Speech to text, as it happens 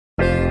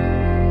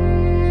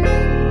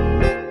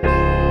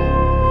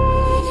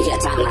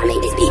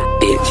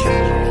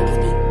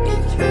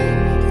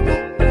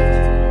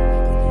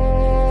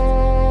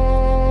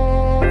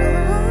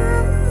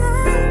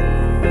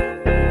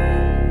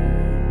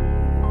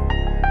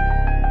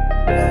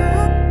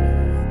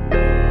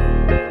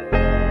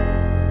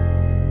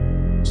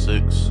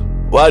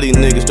Why these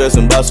niggas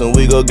stressing about some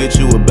we go get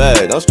you a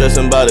bag? I'm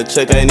stressing about a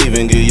check, ain't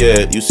even get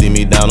yet. You see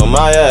me down on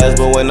my ass,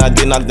 but when I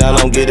get knocked down,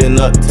 I'm getting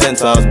up 10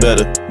 times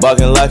better.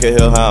 Barking like a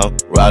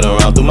hellhound, riding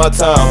around through my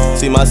town.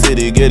 See my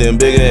city getting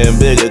bigger and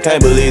bigger.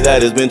 Can't believe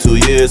that it's been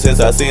 2 years since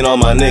I seen all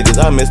my niggas.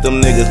 I miss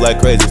them niggas like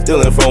crazy.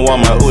 Stealing from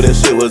Walmart, ooh, that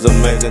shit was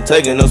amazing.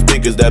 Taking them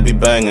speakers that be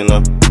banging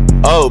up.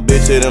 Oh,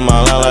 bitch hitting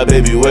my line like,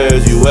 baby,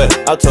 where's you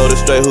at? I told her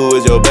straight, who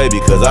is your baby?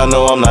 Cause I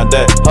know I'm not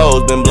that.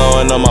 Hoes been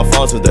blowing on my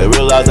phone since they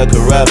realized I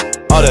could rap.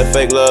 All that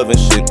fake love and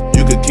shit,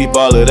 you could keep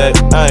all of that.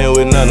 I ain't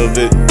with none of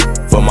it.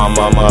 For my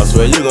mama, I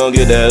swear you gon'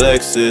 get that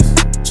Lexus.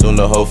 Soon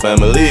the whole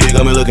family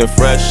gon' be looking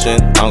fresh, and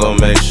I'm gon'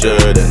 make sure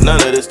that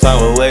none of this time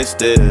was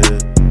wasted.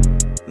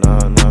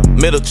 Nah.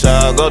 Middle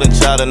child, golden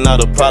child, and not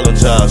a problem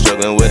child.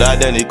 Struggling with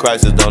identity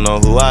crisis, don't know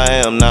who I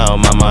am now.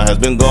 My mind has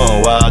been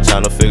going wild,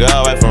 trying to figure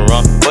out right from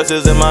wrong.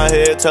 Voices in my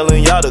head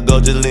telling y'all to go,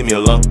 just leave me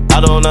alone. I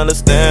don't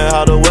understand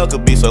how the world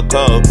could be so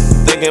cold.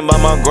 Thinking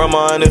about my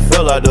grandma and it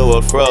felt like the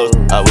world froze.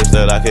 I wish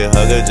that I could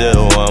hug her just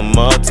one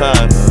more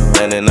time.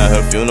 Landing at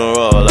her funeral,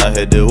 all I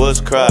had did was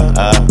cry.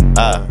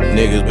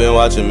 Niggas been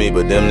watching me,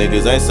 but them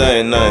niggas ain't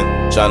saying nothing.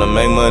 Tryna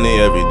make money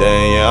every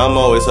day, yeah, I'm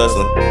always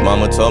hustling.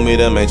 Mama told me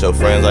them ain't your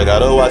friends, I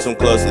gotta watch them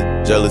closely.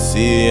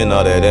 Jealousy and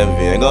all that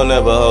envy ain't gon'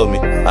 never hold me.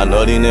 I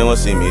know these niggas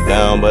see me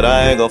down, but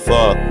I ain't gon'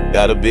 fall.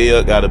 Gotta be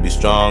up, gotta be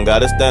strong,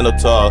 gotta stand up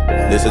tall.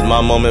 This is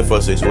my moment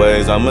for 6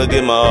 ways, I'ma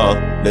give my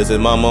all. This is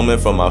my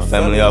moment for my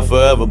family, I'll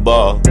forever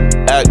ball.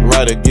 Act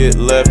right or get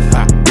left.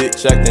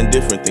 Bitch acting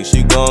different, think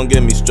she gon'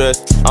 get me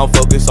stressed. I'm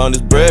focused on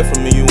this bread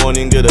from me, you won't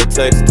even get a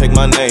text. Take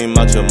my name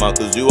out your mouth,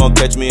 cause you won't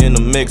catch me in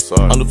the mix.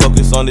 I'm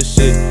focused on this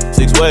shit,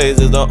 6 ways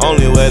is the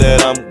only way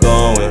that I'm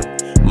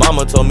going.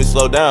 Mama told me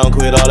slow down,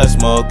 quit all that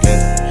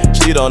smoking.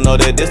 She don't know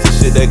that this the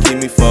shit that keep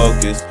me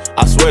focused.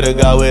 I swear to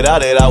God,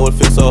 without it I would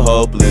feel so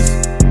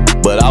hopeless.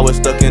 But I was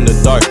stuck in the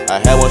dark.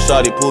 I had one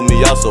shawty pull me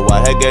out, so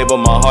I had gave her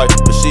my heart.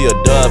 But she a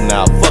dub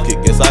now, fuck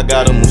it, guess I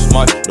gotta move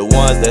smart. The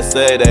ones that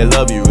say they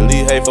love you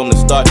really hate from the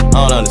start.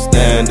 I don't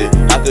understand it.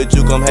 How could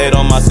you come hate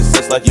on my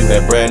success like you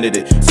had branded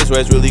it? 6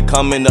 ways really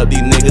coming up,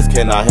 these niggas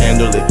cannot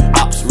handle it.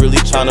 Ops really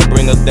tryna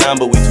bring us down,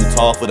 but we too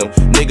tall for them.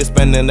 Niggas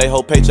spending their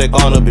whole paycheck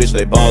on a bitch,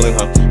 they ballin',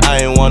 huh?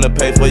 I ain't wanna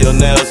pay for your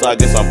nails, so I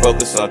guess I'm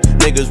broke or son.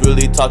 Niggas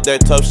really talk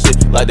that tough shit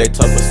like they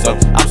tough or son.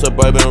 I'm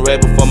suburban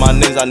red, but for my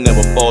niggas I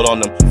never fold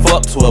on them.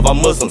 Fuck 12,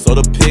 I'm Muslim, so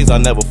the pigs I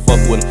never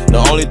fuck with them. The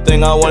only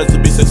thing I want is to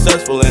be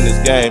successful in this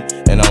game.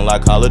 And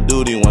unlike Call of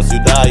Duty, once you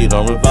die you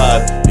don't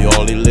revive. You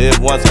only live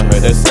once, I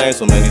heard that saying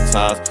so many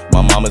times.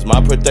 My mom is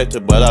my protector,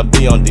 but I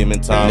be on demon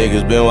time.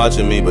 Niggas been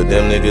watching me, but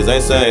them niggas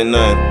ain't saying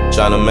nothing.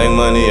 Tryna make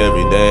money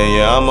every day,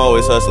 yeah, I'm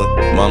always hustling.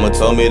 Mama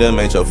told me them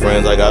ain't your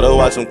friends, I gotta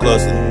watch them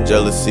closely.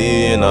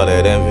 Jealousy and all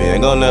that envy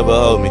ain't gon' never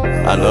hold me.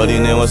 I know these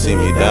niggas see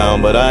me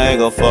down, but I ain't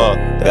gon' fall.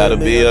 Gotta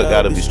be up,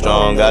 gotta be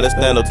strong, gotta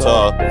stand up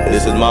tall.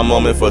 This is my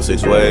moment for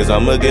 6 ways,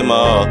 I'ma give my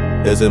all.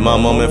 This is my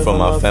moment for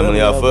my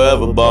family, I'll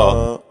forever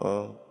ball.